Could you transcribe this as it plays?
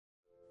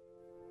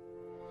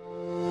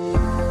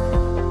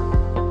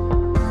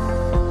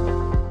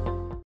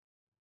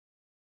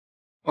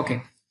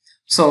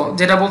So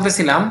যেটা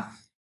বলতেছিলাম,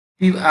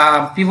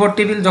 pivot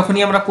table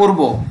যখনই আমরা করব,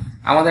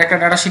 আমাদের একটা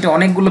ডাটা শিটে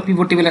অনেকগুলো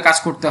পিভট টেবিলে কাজ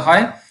করতে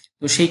হয়।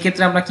 তো সেই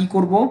ক্ষেত্রে আমরা কি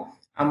করব,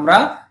 আমরা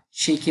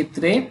সেই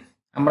ক্ষেত্রে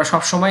আমরা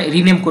সবসময়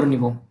রিনেম করে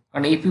নিব,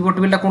 কারণ এই পিভট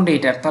টেবিলটা কোনটা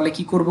এটার, তাহলে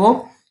কি করব,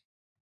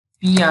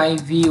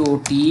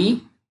 পিআইভিওটি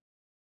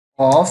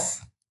অফ,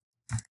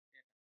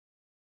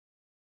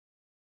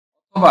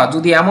 অথবা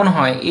যদি এমন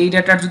হয় এই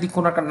ডেটার যদি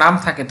কোনো একটা নাম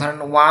থাকে, ধরেন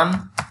 1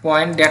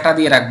 পয়েন্ট ডেটা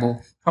দিয়ে রাখবো,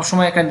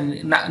 সবসময় একটা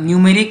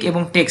নিউমেরিক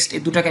এবং টেক্সট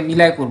এই দুটাকে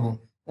মিলাই করব,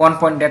 1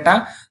 পয়েন্ট ডেটা,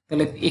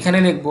 তাহলে এখানে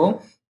লিখবো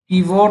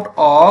পিভট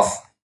অফ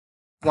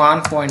 1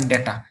 পয়েন্ট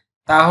ডেটা।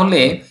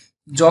 তাহলে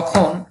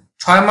যখন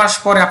 6 মাস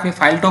পরে আপনি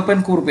ফাইলটা ওপেন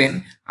করবেন,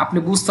 আপনি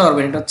বুঝতে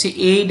পারবেন এটা হচ্ছে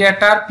এই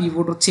ডেটার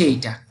পিভট হচ্ছে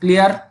এইটা।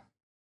 ক্লিয়ার?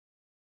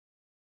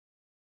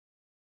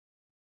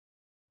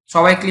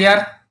 সবাই ক্লিয়ার?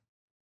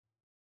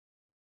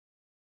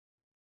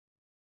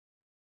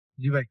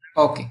 জি ভাই।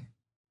 ওকে,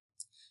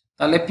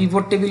 তাহলে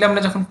পিভট টেবিলে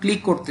আমরা যখন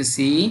ক্লিক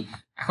করতেছি,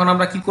 এখন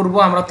আমরা কি করব,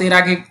 আমরা তো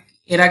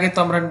এর আগে তো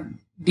আমরা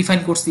ডিফাইন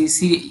করছি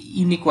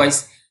ইউনিক ওয়াইজ,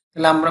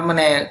 তাহলে আমরা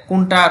মানে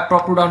কোনটা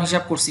টপ টু ডাউন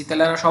হিসাব করছি,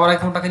 তাহলে আমরা সবার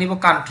আগে কোনটাকে নিব,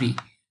 কান্ট্রি।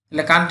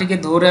 তাহলে কান্ট্রিকে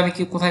ধরে আমি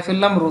কি কোথায়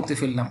ফেললাম, রোতে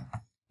ফেললাম।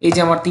 এই যে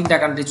আমার 3টা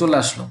কান্ট্রি চলে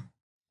আসলো।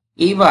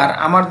 এইবার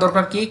আমার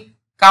দরকার কি,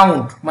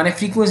 কাউন্ট, মানে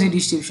ফ্রিকোয়েন্সি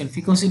ডিস্ট্রিবিউশন।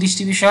 ফ্রিকোয়েন্সি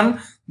ডিস্ট্রিবিউশন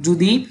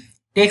যদি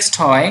টেক্সট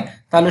হয়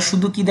তাহলে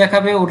শুধু কি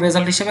দেখাবে, ওর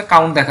রেজাল্ট হিসেবে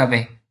কাউন্ট দেখাবে।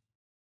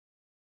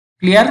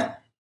 ক্লিয়ার?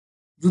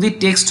 যদি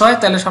টেক্সট হয়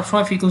তাহলে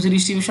সবসময় ফ্রিকোয়েন্সি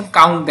ডিস্ট্রিবিউশন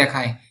কাউন্ট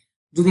দেখায়,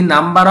 যদি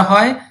নাম্বার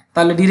হয়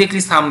তাহলে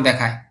ডিরেক্টলি সাম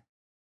দেখায়,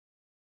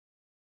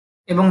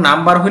 এবং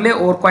নাম্বার হলে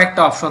ওর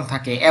কয়েকটা অপশন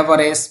থাকে,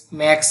 এভারেজ,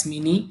 ম্যাক্স,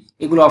 মিনি,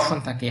 এগুলো অপশন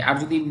থাকে। আর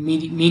যদি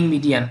মিন,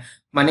 মিডিয়ান,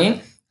 মানে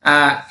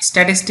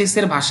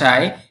স্ট্যাটিস্টিক্সের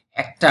ভাষায়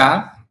একটা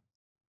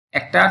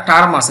একটা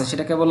টার্ম আছে,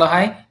 সেটাকে বলা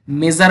হয়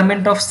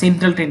measurement of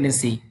central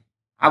tendency.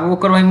 Abu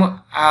Bakr ভাই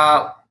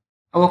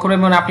আবু বকর ভাই,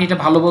 মানে আপনি এটা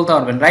ভালো বলতে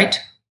পারবেন, রাইট?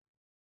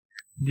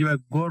 জি ভাই,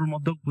 গড়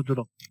মধ্যক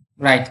প্রচুরক।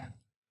 রাইট।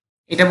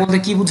 এটা বলতে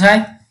কি বোঝায়?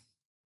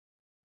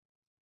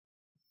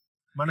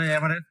 মানে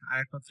এভারেজ, আর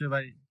একটা হচ্ছে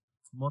ভাই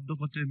মধ্যক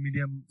হচ্ছে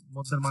মিডিয়াম,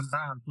 মধ্যের মানটা,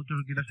 আর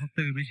প্রচুরক এটা সব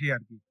থেকে বেশি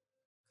আর কি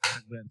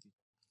থাকবে আর কি।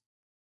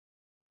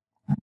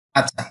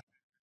 আচ্ছা,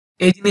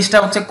 এই জিনিসটা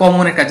হচ্ছে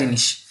কমন একটা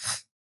জিনিস।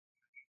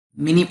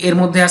 এর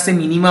মধ্যে আছে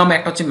মিনিমাম,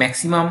 একটা হচ্ছে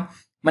ম্যাক্সিমাম,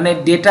 মানে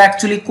ডেটা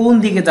অ্যাকচুয়ালি কোন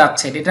দিকে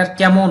যাচ্ছে, ডেটার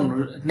কেমন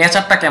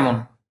নেচারটা, কেমন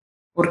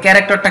ওর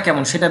ক্যারেক্টারটা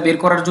কেমন, সেটা বের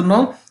করার জন্য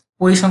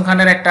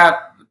পরিসংখ্যানের একটা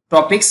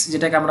টপিকস,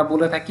 যেটাকে আমরা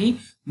বলে থাকি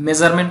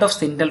মেজারমেন্ট অফ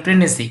সেন্ট্রাল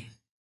টেন্ডেন্সি।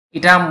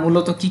 এটা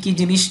মূলত কি কি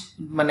জিনিস,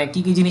 মানে কি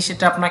কি জিনিস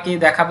এটা আপনাকে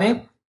দেখাবে,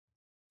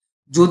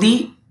 যদি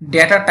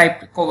ডেটা টাইপ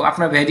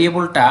আপনার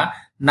ভ্যারিয়েবলটা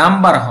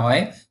নাম্বার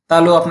হয়,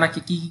 তাহলেও আপনাকে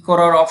কি কি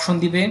করার অপশন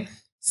দিবে,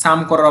 সাম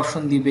করার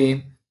অপশন দিবে,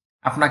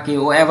 আপনাকে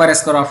ও অ্যাভারেজ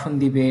করার অপশন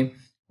দিবে,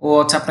 ও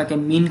হচ্ছে আপনাকে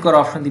মিন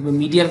করার অপশন দিবে,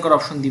 মিডিয়ান করার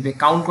অপশন দিবে,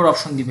 কাউন্ট করার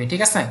অপশন দিবে।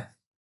 ঠিক আছে?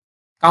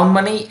 কাউন্ট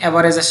মানেই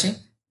অ্যাভারেজ আসে,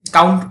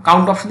 কাউন্ট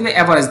কাউন্ট অপশন দিবে,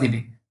 অ্যাভারেজ দিবে।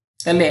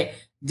 তাহলে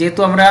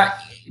যেহেতু আমরা,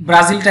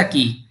 ব্রাজিলটা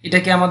কি, এটা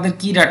কি আমাদের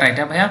কি ডাটা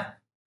এটা ভাইয়া,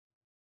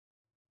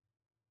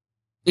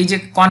 এই যে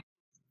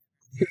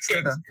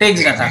এটা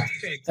টেক্সট ডাটা,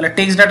 তাহলে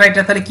টেক্সট ডাটা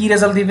এটা তাহলে কি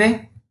রেজাল্ট দিবে,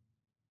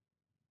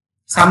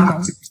 সাম,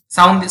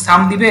 সাম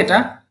দিবে এটা।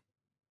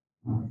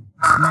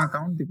 না,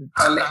 কাউন্ট দিবে।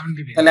 তাহলে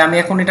তাহলে আমি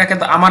এখন এটাকে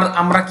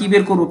আমরা কি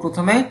বের করব,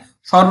 প্রথমে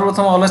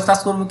সর্বপ্রথম অলওয়েজ কাজ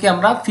করবো কি,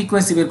 আমরা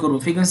ফ্রিকোয়েন্সি বের করবো।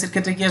 ফ্রিকোয়েন্সির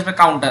ক্ষেত্রে কি আসবে,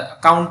 কাউন্ট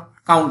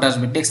কাউন্ট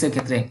আসবে টেক্সটের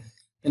ক্ষেত্রে।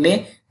 তাহলে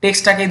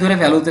টেক্সটটাকে ধরে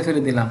ভ্যালুতে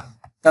ফেলে দিলাম,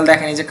 তাহলে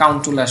দেখেন এই যে কাউন্ট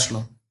চলে আসলো,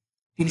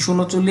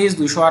 339,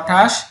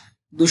 228,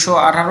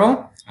 218,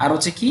 আর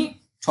হচ্ছে কি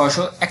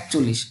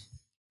 641।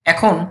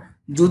 এখন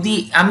যদি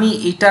আমি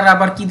এটার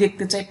আবার কি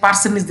দেখতে চাই,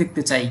 পার্সেন্টেজ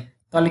দেখতে চাই,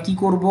 তাহলে কি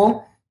করব,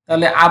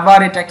 তাহলে আবার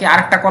এটাকে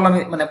আরেকটা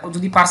কলামে, মানে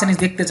যদি পার্সেন্টেজ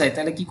দেখতে চাই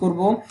তাহলে কি করব,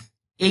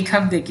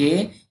 এইখান থেকে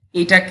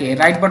এইটাকে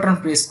রাইট বাটন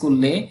প্রেস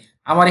করলে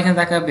আমার এখানে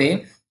দেখাবে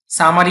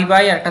সামারি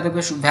বাই, একটা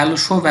দেখবে value,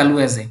 show value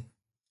as a.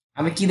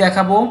 আমি কি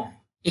দেখাবো,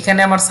 এখানে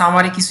আমার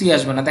সামারি কিছুই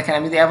আসবে না। দেখেন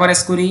আমি যদি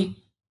অ্যাভারেজ করি,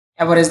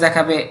 অ্যাভারেজ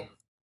দেখাবে,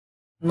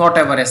 নট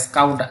অ্যাভারেজ,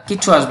 কাউন্ট,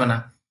 কিচ্ছু আসবে না।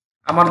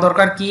 আমার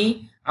দরকার কি,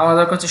 আমার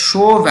দরকার হচ্ছে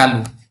শো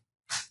ভ্যালু।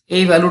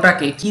 এই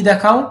ভ্যালুটাকে কি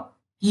দেখাও,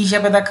 কি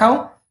হিসাবে দেখাও,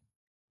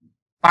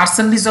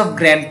 percentage of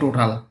grand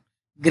total.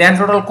 Grand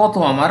total কত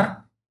আমার,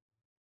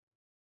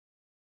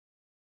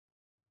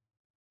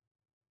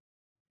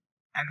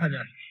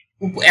 1000।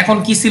 এখন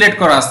কি সিলেক্ট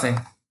করা আছে,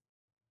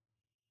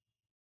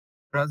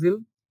 ব্রাজিল।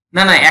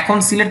 না না, এখন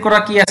সিলেক্ট করা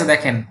কি আছে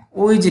দেখেন,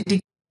 ওই যে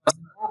টিক,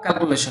 নো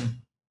ক্যালকুলেশন,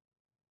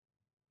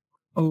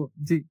 ও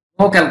জি।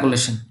 No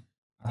calculation.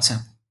 আচ্ছা,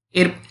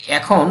 এর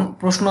এখন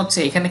প্রশ্ন হচ্ছে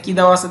এখানে কি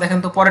দেওয়া আছে দেখেন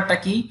তো, পরেরটা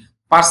কি,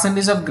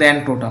 পার্সেন্টেজ অফ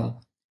গ্র্যান্ড টোটাল,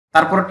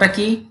 তারপরটা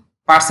কি,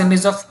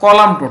 percentage of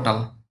column total,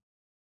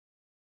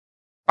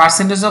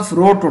 percentage of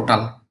rho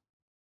total.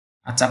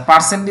 আচ্ছা,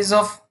 পার্সেন্টেজ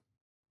অফ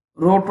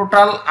রো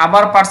টোটাল,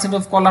 আবার পার্সেন্ট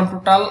অফ কলাম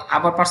টোটাল,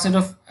 আবার পার্সেন্ট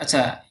অফ,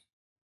 আচ্ছা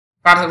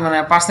মানে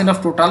পার্সেন্ট অফ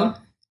টোটাল।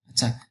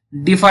 আচ্ছা,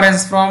 difference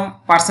from,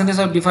 percentage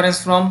of difference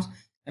from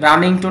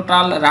running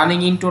total, running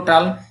in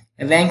total,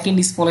 rank in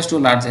smallest two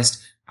largest.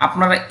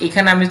 আপনারা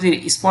এখানে আমি যদি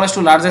স্মলেস্ট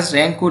টু লার্জেস্ট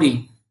র্যাঙ্ক করি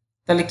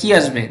তাহলে কি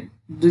আসবে,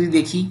 যদি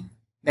দেখি,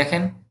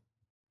 দেখেন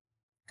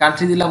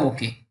কান্ট্রি দিলাম,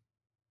 ওকে,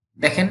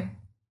 দেখেন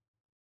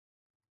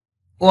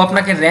ও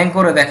আপনাকে র্যাঙ্ক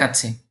করে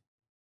দেখাচ্ছে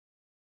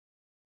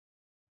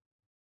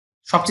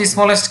সবচেয়ে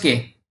স্মলেস্ট কে,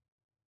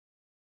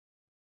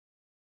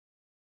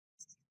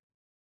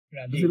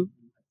 ব্রাজিল,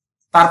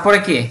 তারপরে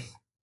কে,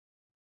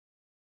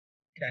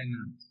 চায়না।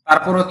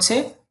 তারপর হচ্ছে,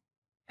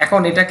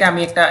 এখন এটাকে আমি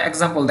একটা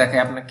এক্সাম্পল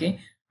দেখাই আপনাকে।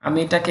 আমি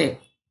এটাকে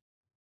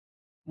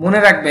মনে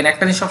রাখবেন,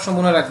 একটা জিনিস সবসময়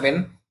মনে রাখবেন,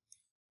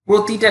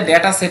 প্রতিটা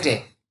ডেটা সেটে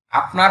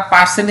আপনার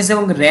পার্সেন্টেজ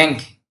এবং র্যাঙ্ক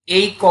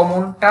এই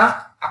কমনটা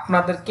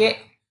আপনাদেরকে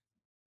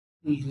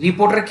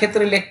রিপোর্টের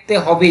ক্ষেত্রে লিখতে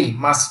হবেই,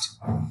 মাস্ট।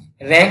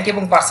 র্যাঙ্ক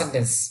এবং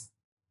পার্সেন্টেজ,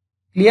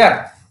 ক্লিয়ার?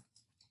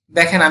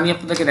 দেখেন আমি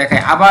আপনাদেরকে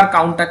দেখাই, আবার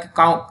কাউন্টটাকে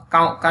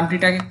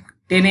কান্ট্রিটাকে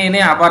টেনে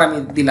এনে আবার আমি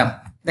দিলাম।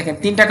 দেখেন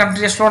 3টা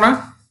কান্ট্রি আসলো না?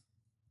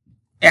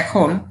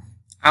 এখন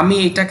আমি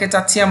এটাকে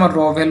চাচ্ছি আমার র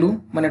ভ্যালু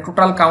মানে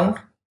টোটাল কাউন্ট,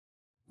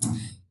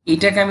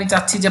 এটাকে আমি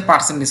চাচ্ছি যে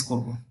পার্সেন্টেজ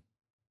করব,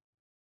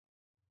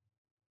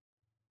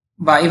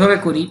 বা এভাবে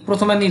করি,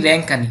 প্রথমে আমি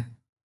র্যাঙ্ক আনি,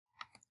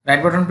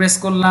 রাইট বাটন প্রেস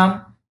করলাম,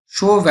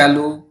 show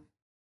value,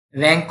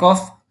 rank of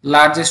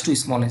largest two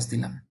smallest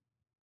দিলাম,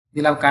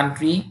 দিলাম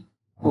কান্ট্রি,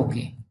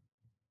 ওকে,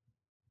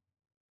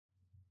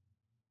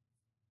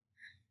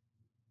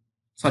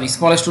 সরি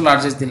স্মলেস্ট টু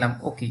লার্জেস্ট দিলাম,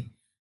 ওকে।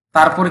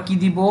 তারপরে কি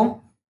দিব,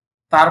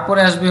 তারপরে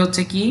আসবে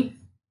হচ্ছে কি,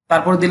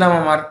 তারপরে দিলাম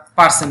আমার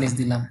পার্সেন্টেজ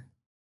দিলাম,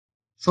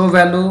 show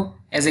value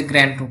as a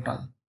grand total,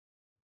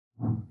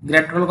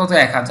 grand total কত,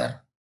 1000।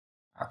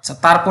 আচ্ছা,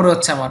 তারপরে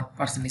হচ্ছে আমার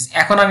পার্সেন্টেজ।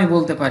 এখন আমি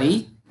বলতে পারি,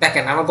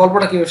 দেখেন আমার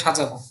গল্পটা কিভাবে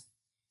সাজাবো,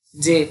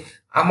 যে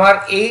আমার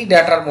এই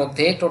ডাটার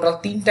মধ্যে টোটাল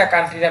 3টা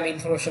কান্ট্রির আমি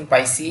ইনফরমেশন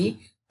পাইছি,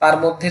 তার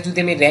মধ্যে যদি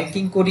আমি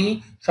র্যাঙ্কিং করি,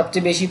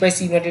 সবচেয়ে বেশি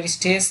পাইছি ইউনাইটেড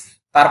স্টেটস,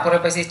 তারপরে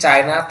পাইছি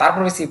চায়না,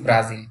 তারপরে পাইছি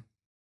Brazil.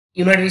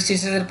 United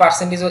স্টেটসের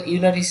percentage,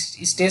 United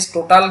states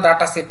total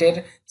data সেটের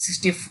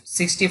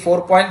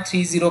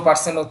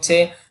 64.30% হচ্ছে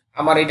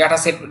আমার এই ডাটা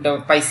সেট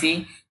পাইছি।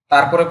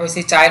 তারপরে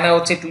পাইছি চায়না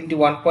হচ্ছে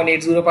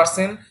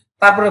 21.80%,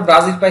 তারপরে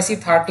ব্রাজিল পাইছি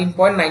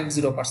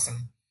 13.90%।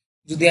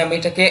 যদি আমি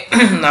এটাকে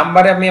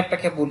নাম্বারে আমি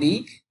আপনাকে বলি,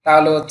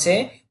 তাহলে হচ্ছে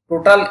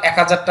টোটাল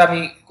 1000টা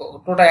আমি,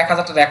 টোটাল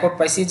 1000টা রেকর্ড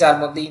পাইছি, যার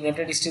মধ্যে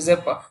ইউনাইটেড স্টেটসের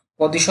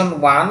পজিশন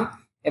 1,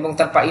 এবং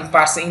তার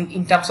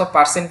in terms of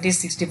percentage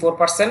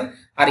 64%,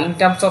 R in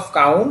terms of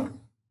count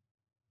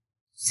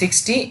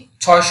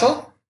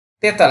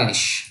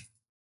 643।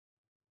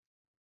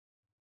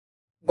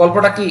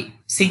 গল্পটা কি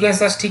সিকোয়েন্স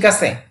ঠিক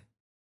আছে?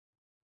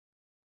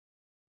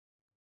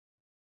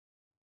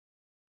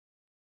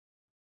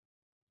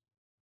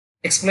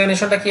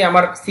 এক্সপ্লেনেশনটা কি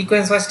আমার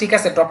সিকোয়েন্স ওয়াইজ ঠিক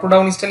আছে, টপ টু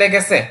ডাউন স্টাইলে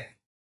গেছে?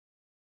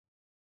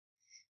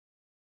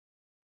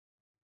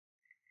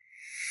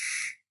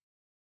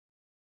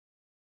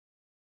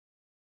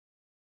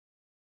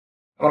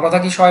 আমার কথা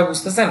কি সবাই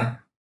বুঝতেছেন?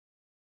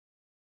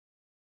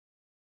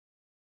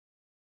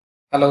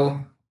 হ্যালো?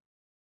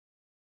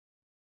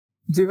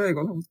 জি ভাই,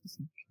 কথা বুঝতেছি।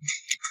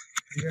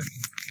 ঠিক আছে।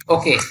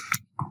 ওকে,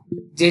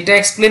 যেটা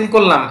এক্সপ্লেন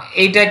করলাম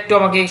এইটা একটু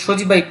আমাকে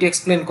সজীব ভাই একটু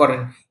এক্সপ্লেন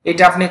করেন,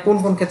 এটা আপনি কোন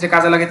কোন ক্ষেত্রে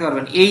কাজে লাগাতে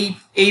পারবেন,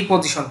 এই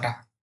পজিশনটা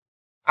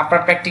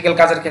আপনার প্র্যাকটিক্যাল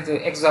কাজের ক্ষেত্রে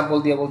এক্সাম্পল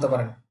দিয়ে বলতে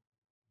পারেন।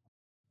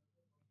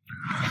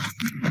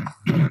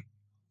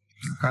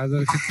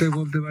 কাজের ক্ষেত্রে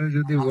বলতে পারি,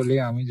 যদি বলি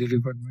আমি যে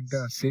ডিপার্টমেন্টে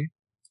আছি,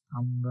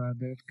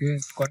 আমাদেরকে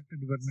কয়েকটা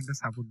ডিপার্টমেন্টে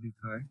সাপোর্ট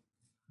দিতে হয়।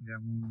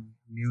 যেমন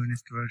new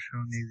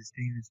installation,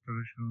 existing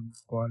installation,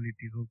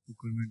 quality হোক,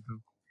 প্রকিউরমেন্ট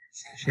হোক।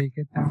 সেই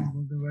ক্ষেত্রে আমি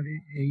বলতে পারি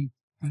এই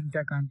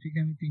 3টা কান্ট্রিকে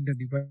আমি 3টা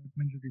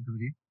ডিপার্টমেন্ট যদি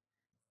ধরি,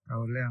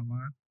 তাহলে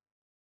আমার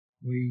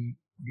ওই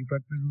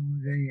ডিপার্টমেন্ট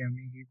অনুযায়ী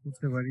আমি কি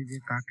করতে পারি, যে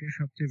কাকে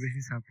সবচেয়ে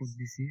বেশি সাপোর্ট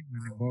দিছি,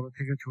 মানে বড়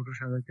থেকে ছোট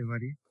সাজাইতে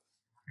পারি,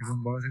 এবং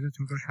বড় থেকে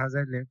ছোট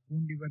সাজাইলে কোন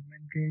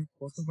ডিপার্টমেন্টকে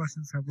কত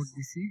পার্সেন্ট সাপোর্ট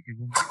দিছি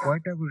এবং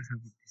কয়টা করে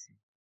সাপোর্ট দিছি,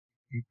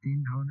 এই 3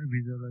 ধরনের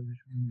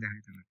ভিজুয়ালাইজেশন আমি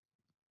দেখাইতে পারি।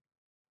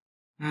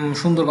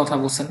 সুন্দর কথা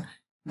বলছেন।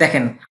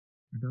 দেখেন,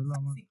 এটা হলো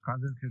আমার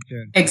কাজের ক্ষেত্রে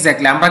আর কি।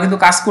 এক্স্যাক্টলি আমরা কিন্তু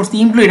কাজ করছি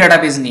এমপ্লয়ি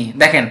ডাটাবেজ নিয়ে।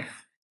 দেখেন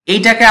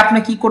এইটাকে আপনি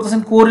কি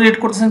করতেছেন, কোরিলেট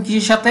করতেছেন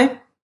কিসের সাথে,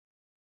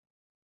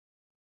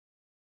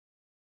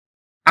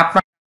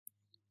 আপনার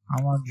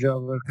আমার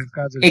জবের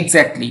কাজের ক্ষেত্রে।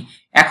 এক্স্যাক্টলি।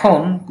 এখন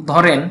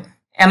ধরেন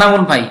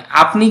এনামুল ভাই,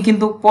 আপনি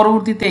কিন্তু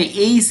পরবর্তীতে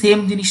এই সেম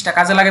জিনিসটা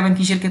কাজে লাগাবেন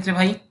কিসের ক্ষেত্রে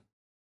ভাই?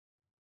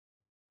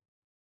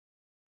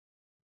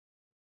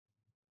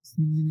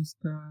 সেই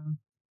জিনিসটা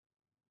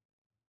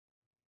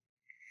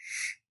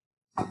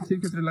সেই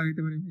ক্ষেত্রে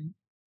লাগাইতে পারি ভাই।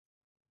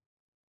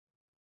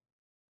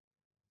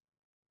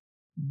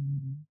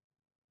 উম,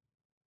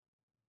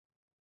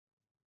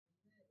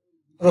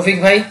 রফিক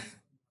ভাই,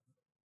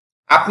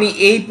 আপনি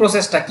এই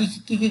প্রসেসটা কি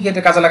কি কি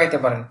ক্ষেত্রে কাজে লাগাইতে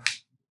পারেন?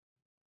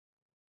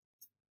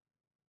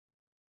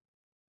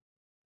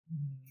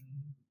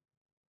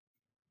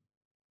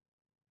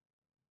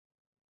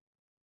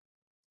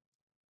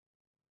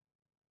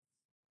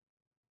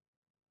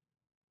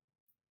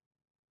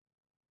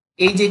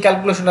 এই যে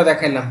ক্যালকুলেশনটা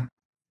দেখাইলাম,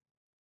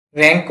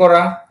 র্যাঙ্ক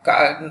করা,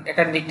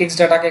 একটা টেক্সট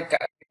ডাটাকে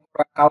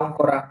কাউন্ট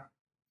করা।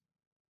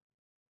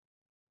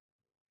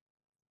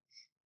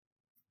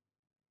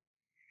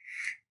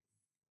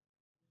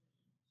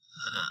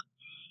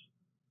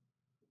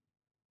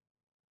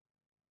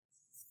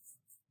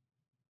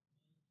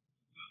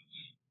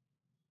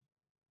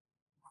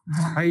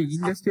 ভাই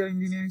ইন্ডাস্ট্রিয়াল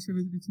ইঞ্জিনিয়ার হিসেবে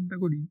যদি চিন্তা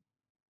করি,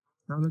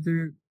 তাহলে যে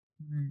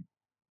মানে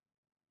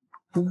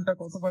কোনটা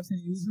কত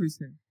পার্সেন্ট ইউজ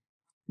হয়েছে,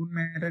 কোন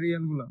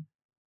ম্যাটেরিয়াল গুলা,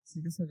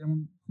 ঠিক আছে, যেমন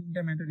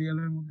 3টা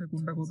ম্যাটেরিয়ালের মধ্যে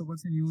কোনটা কত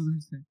পার্সেন্ট ইউজ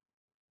হয়েছে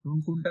এবং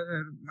কোনটা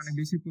মানে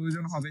বেশি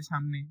প্রয়োজন হবে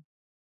সামনে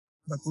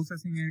বা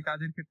প্রসেসিং এর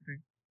কাজের ক্ষেত্রে,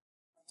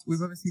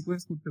 ওইভাবে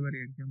সিকোয়েন্স করতে পারি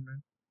আর কি আমরা।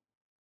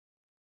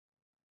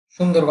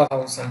 সুন্দর কথা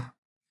বলছেন।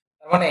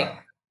 তার মানে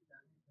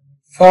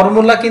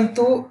ফর্মুলা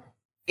কিন্তু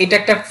এটা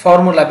একটা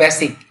ফর্মুলা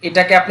বেসিক,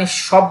 এটাকে আপনি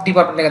সব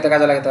ডিপার্টমেন্টে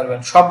কাজে লাগাতে পারবেন,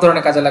 সব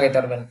ধরনের কাজে লাগাতে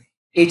পারবেন।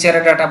 এইচআর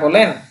এর ডাটা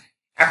বলেন,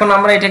 এখন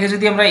আমরা এটাকে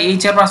যদি আমরা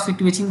এইচআর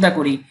পার্সপেক্টিভে চিন্তা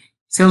করি,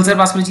 সেলস এর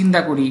পার্সপেক্টিভে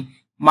চিন্তা করি,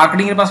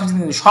 মার্কেটিং এর পার্সপেক্টিভে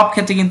চিন্তা করি, সব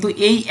ক্ষেত্রে কিন্তু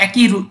এই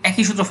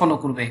একই সূত্র ফলো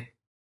করবে।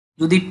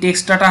 যদি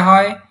টেক্সট ডাটা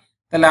হয়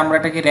তাহলে আমরা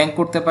এটাকে র্যাঙ্ক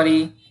করতে পারি,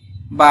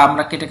 বা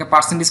আমরা এটাকে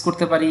পার্সেন্টেজ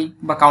করতে পারি,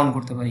 বা কাউন্ট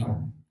করতে পারি।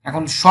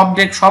 এখন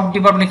সব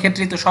ডিপার্টমেন্টের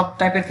ক্ষেত্রে তো সব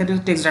টাইপের ক্ষেত্রে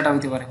টেক্সট ডাটা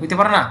হইতে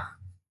পারে না।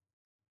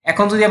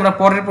 এখন যদি আমরা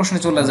পরের প্রশ্নে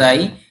চলে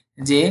যাই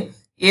যে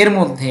এর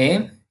মধ্যে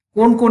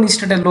কোন কোন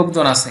স্টেটের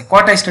লোকজন আছে,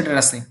 কয়টা স্টেটের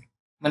আছে,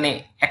 মানে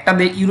একটা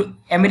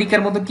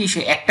আমেরিকার মধ্যে কি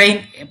সে একটাই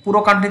পুরো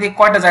কান্ট্রিতে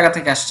কয়টা জায়গা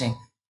থেকে আসছে,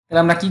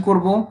 তাহলে আমরা কি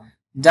করব,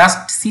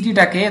 জাস্ট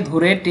সিটিটাকে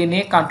ধরে টেনে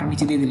কান্ট্রি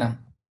নিচে দিয়ে দিলাম।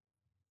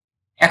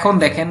 এখন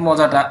দেখেন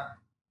মজাটা,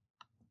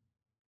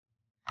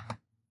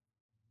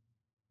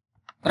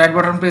 রাইট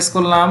বাটন প্রেস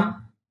করলাম,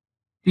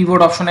 পিভট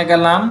অপশনে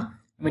গেলাম,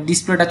 আমি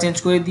ডিসপ্লেটা চেঞ্জ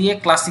করে দিয়ে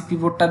ক্লাসিক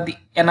পিভটটা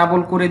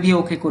এনাবল করে দিয়ে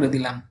ওকে করে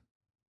দিলাম।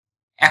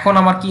 এখন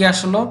আমার কি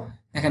আসলো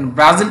দেখেন,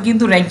 ব্রাজিল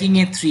কিন্তু র্যাঙ্কিং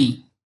এ 3,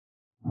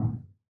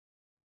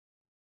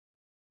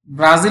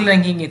 ব্রাজিল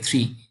র্যাঙ্কিং এ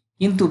 3,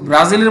 কিন্তু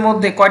ব্রাজিলের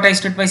মধ্যে কয়টা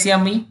স্টেট পাইছি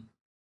আমি,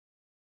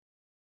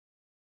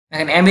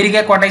 দেখেন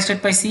আমেরিকায় কয়টা স্টেট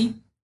পাইছি,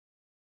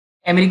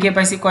 আমেরিকায়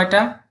পাইছি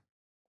কয়টা,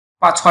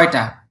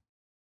 6টা,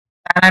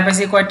 চায়নায়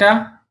পাইছি কয়টা,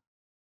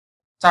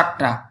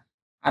 4টা,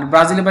 আর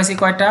ব্রাজিলে পাইছি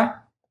কয়টা,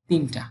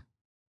 3টা।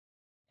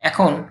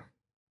 এখন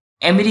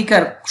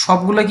আমেরিকার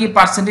সবগুলো কি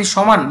পার্সেন্টেজ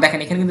সমান, দেখেন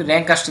এখানে কিন্তু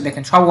র্যাঙ্ক আসছে,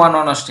 দেখেন সব 1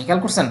 1 আসছে,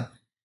 খেয়াল করছেন।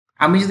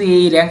 আমি যদি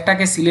এই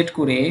র্যাঙ্কটাকে সিলেক্ট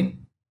করে,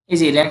 এই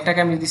যে র্যাঙ্কটাকে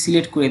আমি যদি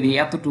সিলেক্ট করে দিই,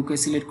 এতটুকু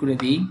সিলেক্ট করে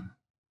দিই,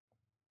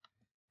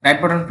 রাইট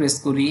বাটন প্রেস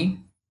করি,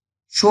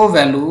 show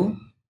value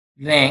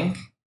rank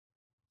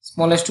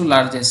smallest two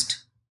largest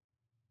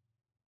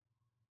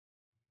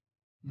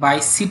vice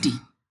city,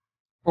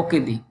 ওকে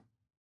দিই,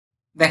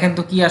 দেখেন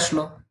তো কি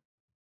আসলো,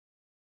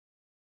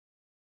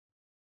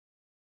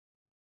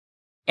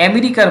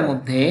 আমেরিকার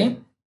মধ্যে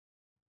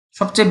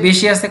সবচেয়ে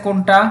বেশি আছে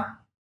কোনটা,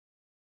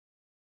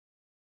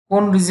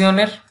 কোন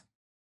রিজিয়নের,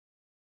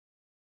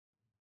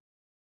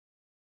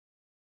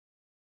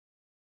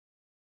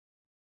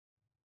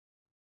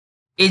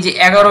 এই যে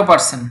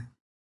 11%।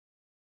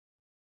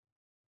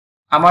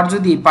 আমার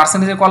যদি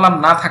পার্সেন্টেজের কলাম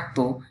না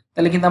থাকতো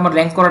তাহলে কিন্তু আমার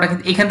র্যাঙ্ক করাটা,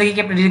 কিন্তু এখান থেকে কি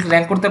আপনি ডিরেক্ট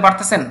র্যাঙ্ক করতে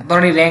পারতেছেন,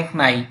 ধরেন এই র্যাঙ্ক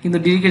নাই কিন্তু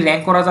ডিরেক্ট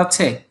র্যাঙ্ক করা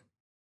যাচ্ছে,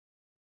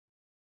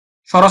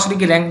 সরাসরি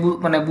কি র্যাঙ্ক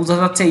মানে বোঝা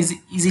যাচ্ছে,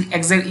 ইজি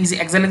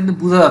এক্সাক্টলি কিন্তু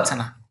বোঝা যাচ্ছে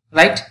না,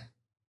 রাইট।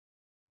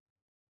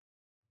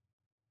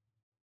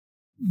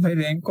 ভাই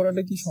র্যাঙ্ক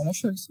করাটা কি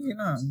সমস্যা হচ্ছে কি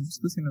না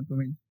বুঝতেছি না।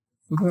 তুমি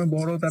প্রথমে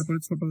বড়, তারপরে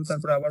ছোট,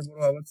 তারপরে আবার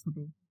বড়, আবার ছোট।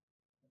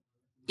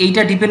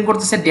 এইটা ডিপেন্ড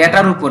করতেছে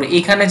ডেটার উপরে।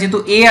 এখানে যেহেতু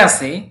এ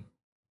আছে,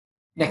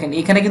 দেখেন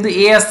এখানে কিন্তু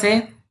এ আছে,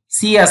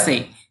 সি আছে,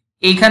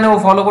 এইখানেও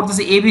ফলো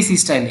করতেছে এবিসি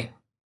স্টাইলে।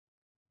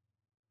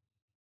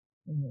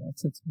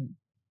 আচ্ছা আচ্ছা।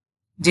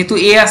 যেহেতু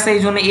এ আছে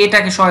এই জন্য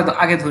এটাকে সবাই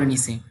আগে ধরে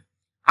নিছে।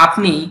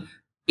 আপনি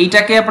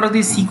এইটাকে আপনারা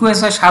যদি সিকোয়েন্স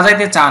হয়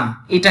সাজাইতে চান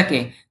এটাকে,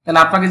 তাহলে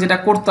আপনাকে যেটা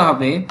করতে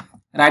হবে,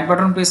 রাইট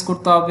বাটন প্রেস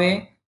করতে হবে,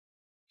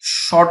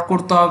 শর্ট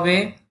করতে হবে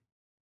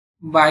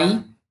by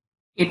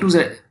A to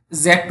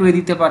Z two এ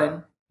দিতে পারেন,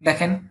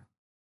 দেখেন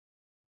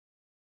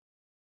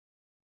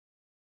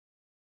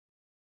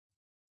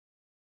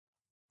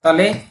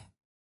তাহলে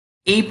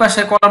এই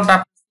পাশের কলামটা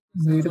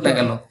চলে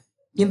গেল।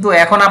 কিন্তু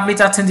এখন আপনি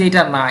চাচ্ছেন যে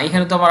এটা না,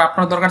 এখানে তো আমার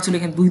আপনার দরকার ছিল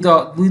এখানে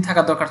দুই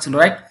থাকা দরকার ছিল,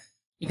 রাইট,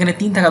 এখানে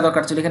 3 থাকা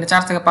দরকার ছিল, এখানে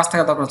 4 থেকে 5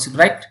 থাকা দরকার ছিল,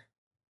 রাইট,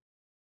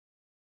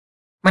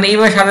 মানে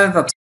এইভাবে সাজাতে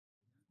চাচ্ছে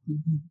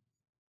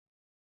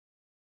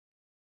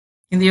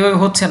কিন্তু এইভাবে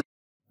হচ্ছে না।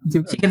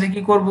 সেক্ষেত্রে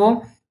কি করব,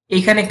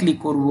 এখানে ক্লিক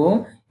করব,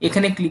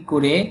 এখানে ক্লিক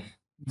করে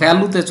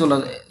ভ্যালুতে চলে,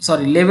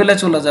 সরি লেভেলে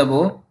চলে যাব,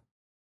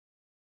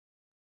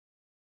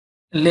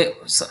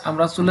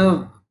 আমরা চলে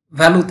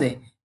ভ্যালুতে,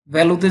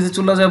 ভ্যালুতে যে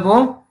চলে যাব,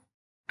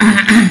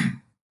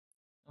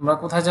 আমরা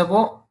কোথায় যাব,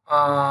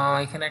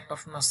 এখানে একটা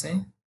অপশন আছে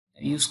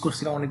ইউজ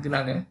করছিলাম অনেকদিন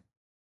আগে,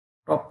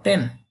 টপ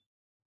 10,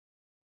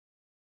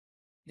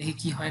 দেখি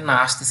কি হয়, না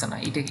আসতেছে না,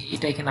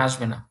 এটা এখানে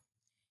আসবে না।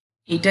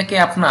 এইটাকে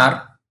আপনার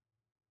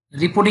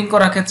রিপোর্টিং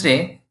করার ক্ষেত্রে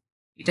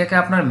এটাকে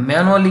আপনার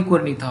ম্যানুয়ালি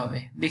করে নিতে হবে।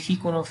 দেখি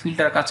কোনো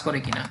ফিল্টার কাজ করে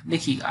কিনা,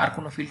 দেখি আর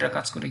কোনো ফিল্টার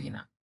কাজ করে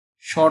কিনা,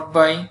 short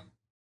by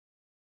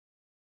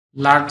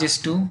largest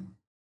two,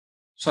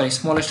 sorry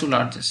smallest two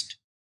largest,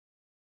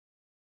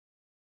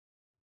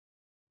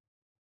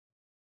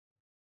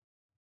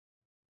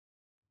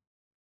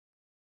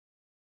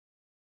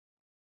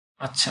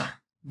 আচ্ছা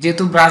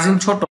যেহেতু ব্রাজিল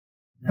ছোট,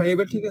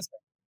 এবার ঠিক আছে।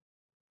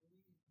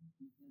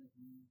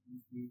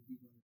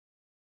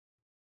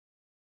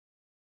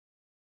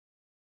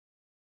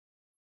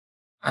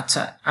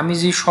 আচ্ছা আমি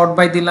যে শর্ট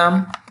বাই দিলাম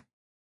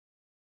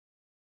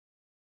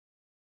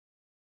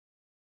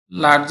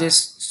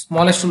লার্জেস্ট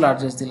স্মলেস্ট টু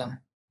লার্জেস্ট দিলাম,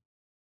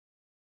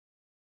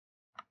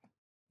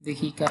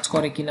 দেখি কাজ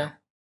করে কিনা।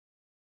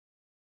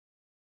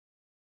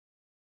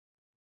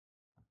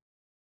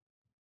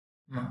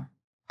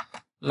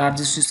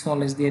 লার্জেস্ট টু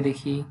স্মলেস্ট দিয়ে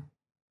দেখি,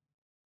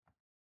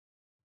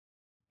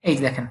 এই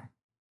দেখেন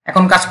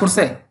এখন কাজ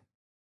করছে।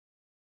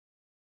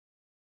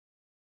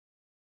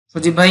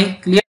 সজীব ভাই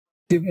ক্লিয়ার?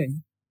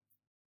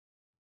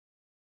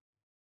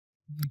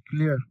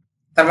 ক্লিয়ার।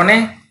 তার মানে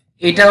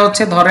এটা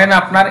হচ্ছে ধরেন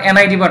আপনার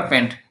NI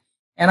department,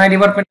 NI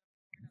department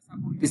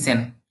support দিচ্ছেন,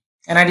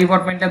 এনআই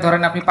ডিপার্টমেন্টে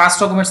ধরেন আপনি 5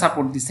 রকমের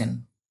সাপোর্ট দিচ্ছেন,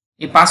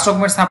 এই 5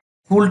 রকমের সাপোর্ট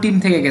ফুল টিম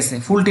থেকে গেছে,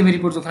 ফুল টিমের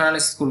রিপোর্ট যখন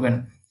অ্যানালাইসিস করবেন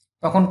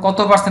তখন কত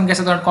পার্সেন্ট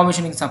গেছে, ধরেন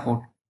কমিশনিং সাপোর্ট,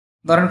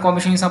 ধরেন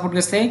কমিশনিং সাপোর্ট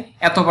গেছে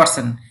এত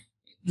পার্সেন্ট।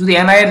 যদি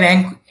এনআই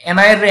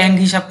এর র্যাঙ্ক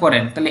হিসাব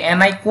করেন তাহলে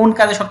এনআই কোন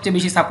কাজে সবচেয়ে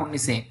বেশি সাপোর্ট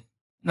নিছে,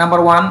 নাম্বার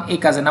 1 এই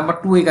কাজে, নাম্বার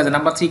 2 এই কাজে,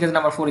 নাম্বার 3 কাজে,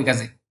 নাম্বার 4 এই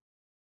কাজে।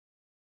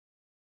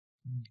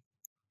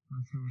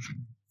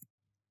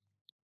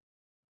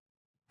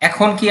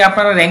 এখন কি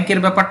আপনারা র্যাঙ্কের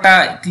ব্যাপারটা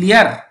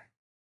ক্লিয়ার?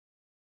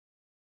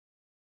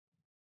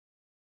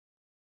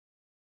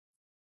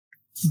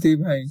 জি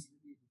ভাই।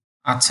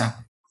 আচ্ছা,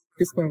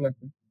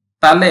 লাগবে।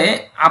 তাহলে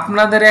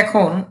আপনাদের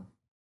এখন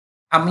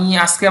আমি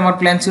আজকে আমার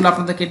প্ল্যান ছিল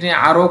আপনাদেরকে এটা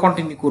আরো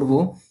কন্টিনিউ করব,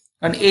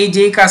 কারণ এই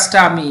যেই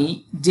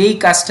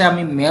কাজটা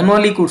আমি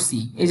ম্যানুয়ালি করছি,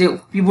 এই যে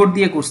পিভট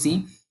দিয়ে করছি,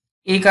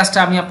 এই কাজটা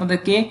আমি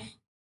আপনাদেরকে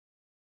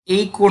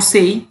এই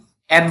কোর্সেই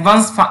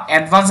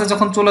অ্যাডভান্সে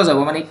যখন চলে যাব,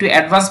 মানে একটু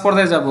অ্যাডভান্স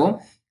পর্যায়ে যাব,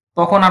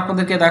 তখন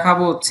আপনাদেরকে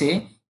দেখাবো হচ্ছে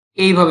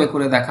এইভাবে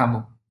করে দেখাবো,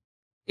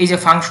 এই যে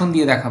ফাংশন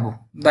দিয়ে দেখাবো।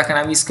 দেখেন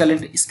আমি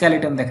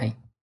স্কেলেটন দেখাই,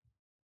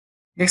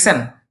 দেখছেন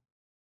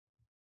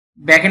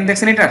ব্যাকএন্ড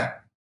দেখছেন এটার?